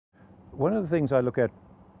one of the things I look at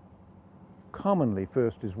commonly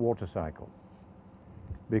first is water cycle,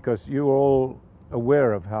 because you're all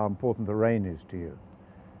aware of how important the rain is to you.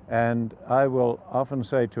 And I will often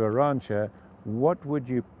say to a rancher, what would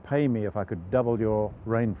you pay me if I could double your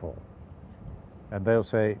rainfall? And they'll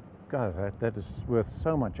say, God, that is worth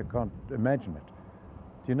so much I can't imagine it.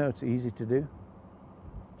 Do you know it's easy to do?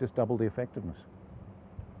 Just double the effectiveness.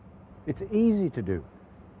 It's easy to do.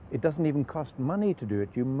 It doesn't even cost money to do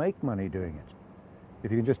it. You make money doing it,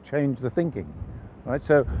 if you can just change the thinking. Right?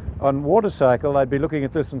 So on water cycle, I'd be looking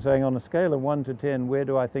at this and saying, on a scale of 1 to 10, where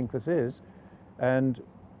do I think this is? And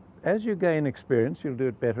as you gain experience, you'll do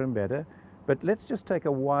it better and better. But let's just take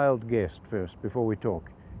a wild guess first before we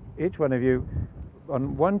talk. Each one of you,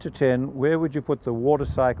 on 1 to 10, where would you put the water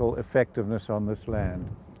cycle effectiveness on this land?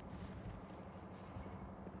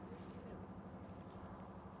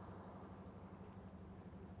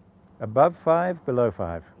 Above 5, below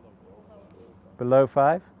 5? Below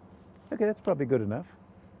 5? Okay, that's probably good enough.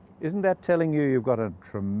 Isn't that telling you you've got a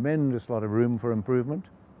tremendous lot of room for improvement?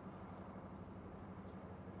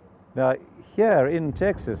 Now, here in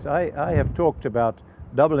Texas, I have talked about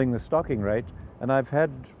doubling the stocking rate, and I've had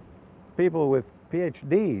people with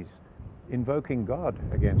PhDs invoking God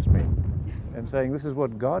against me and saying, this is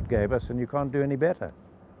what God gave us and you can't do any better.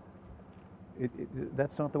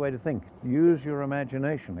 That's not the way to think. Use your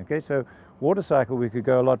imagination, okay? So water cycle, we could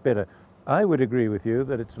go a lot better. I would agree with you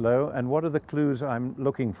that it's low, and what are the clues I'm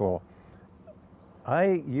looking for?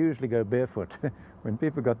 I usually go barefoot. When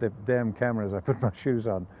people got their damn cameras, I put my shoes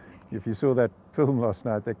on. If you saw that film last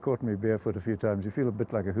night, they caught me barefoot a few times. You feel a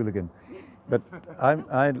bit like a hooligan. But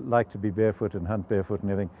I like to be barefoot and hunt barefoot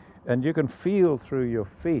and everything. And you can feel through your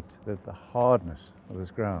feet that the hardness of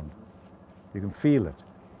this ground. You can feel it.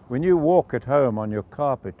 When you walk at home on your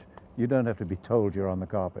carpet, you don't have to be told you're on the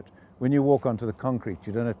carpet. When you walk onto the concrete,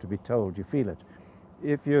 you don't have to be told, you feel it.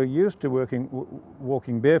 If you're used to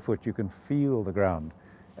walking barefoot, you can feel the ground.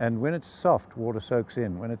 And when it's soft, water soaks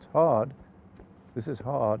in. When it's hard, this is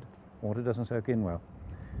hard, water doesn't soak in well.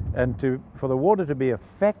 And for the water to be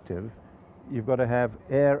effective, you've got to have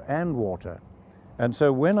air and water. And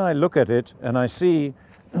so when I look at it and I see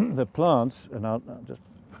the plants, and I'll just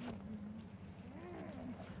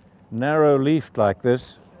narrow-leafed like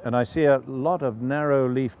this, and I see a lot of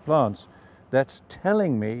narrow-leafed plants, that's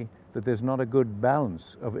telling me that there's not a good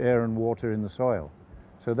balance of air and water in the soil.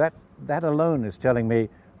 So that alone is telling me,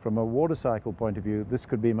 from a water cycle point of view, this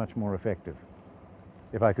could be much more effective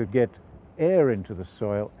if I could get air into the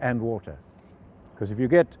soil and water. Because if you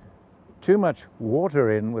get too much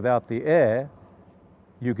water in without the air,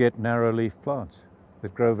 you get narrow-leaf plants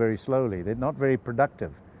that grow very slowly. They're not very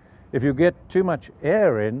productive. If you get too much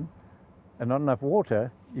air in and not enough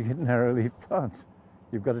water, you get narrow-leaf plants.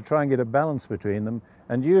 You've got to try and get a balance between them,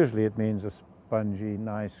 and usually it means a spongy,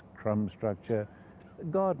 nice crumb structure.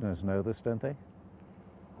 Gardeners know this, don't they?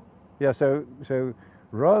 Yeah, so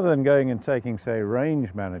rather than going and taking, say,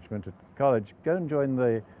 range management at college, go and join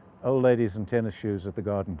the old ladies in tennis shoes at the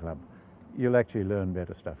garden club. You'll actually learn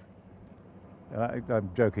better stuff. I'm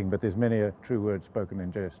joking, but there's many a true word spoken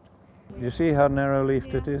in jest. You see how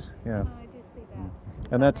narrow-leafed it is? Yeah. No, I do see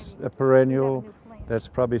that. And that's a perennial. That's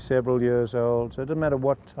probably several years old, so it doesn't matter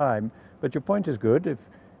what time. But your point is good.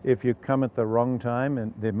 If you come at the wrong time,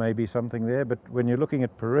 and there may be something there, but when you're looking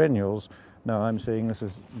at perennials, now I'm seeing this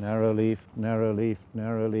is narrow-leafed, narrow-leafed,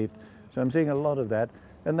 narrow-leafed. So I'm seeing a lot of that,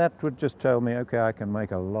 and that would just tell me, okay, I can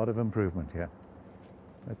make a lot of improvement here.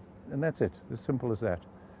 And that's it, as simple as that.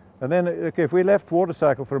 And then, okay, if we left water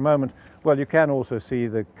cycle for a moment, well, you can also see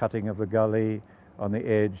the cutting of the gully on the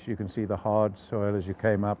edge. You can see the hard soil as you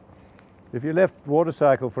came up. If you left water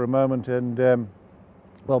cycle for a moment and,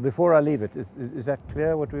 well, before I leave it, is that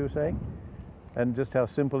clear what we were saying? And just how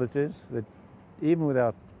simple it is, that even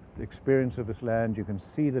without experience of this land, you can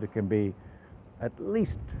see that it can be at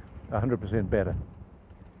least 100% better.